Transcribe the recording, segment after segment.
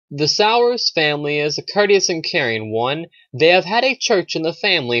The Sowers family is a courteous and caring one. They have had a church in the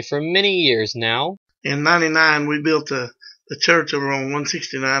family for many years now. In '99, we built the church over on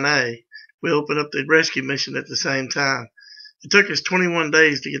 169A. We opened up the rescue mission at the same time. It took us 21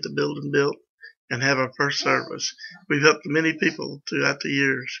 days to get the building built and have our first service. We've helped many people throughout the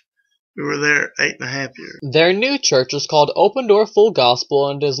years. We were there 8.5 years. Their new church is called Open Door Full Gospel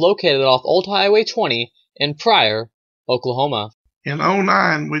and is located off Old Highway 20 in Pryor, Oklahoma. In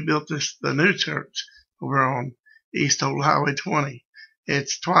 '09, we built the new church over on East Old Highway 20.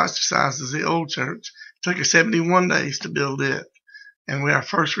 It's twice the size as the old church. It took us 71 days to build it, and our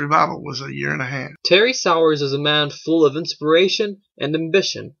first revival was a year and a half. Terry Sowers is a man full of inspiration and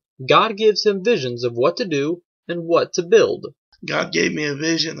ambition. God gives him visions of what to do and what to build. God gave me a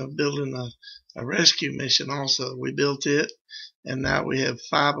vision of building a rescue mission also. We built it, and now we have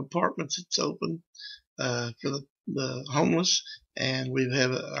 5 apartments that's open for the homeless, and we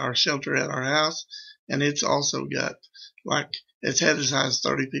have our shelter at our house, and it's also got, it's had as high as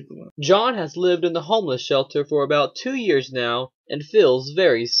 30 people in it. John has lived in the homeless shelter for about 2 years now and feels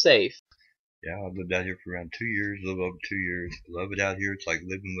very safe. Yeah, I've lived out here for around 2 years, a little over 2 years. I love it out here. It's like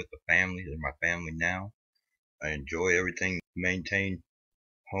living with a family. They're my family now. I enjoy everything, maintain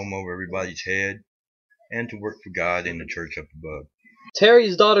home over everybody's head, and to work for God in the church up above.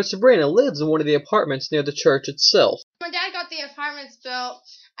 Terry's daughter Sabrina lives in one of the apartments near the church itself. My dad got the apartments built.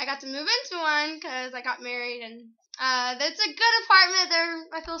 I got to move into one because I got married, and it's a good apartment there.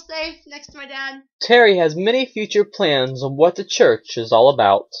 I feel safe next to my dad. Terry has many future plans on what the church is all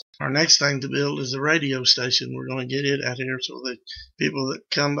about. Our next thing to build is a radio station. We're going to get it out here so that people that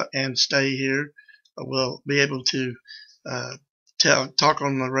come and stay here will be able to talk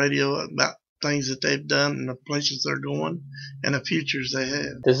on the radio about things that they've done and the places they're going and the futures they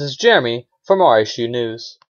have. This is Jeremy from RSU News.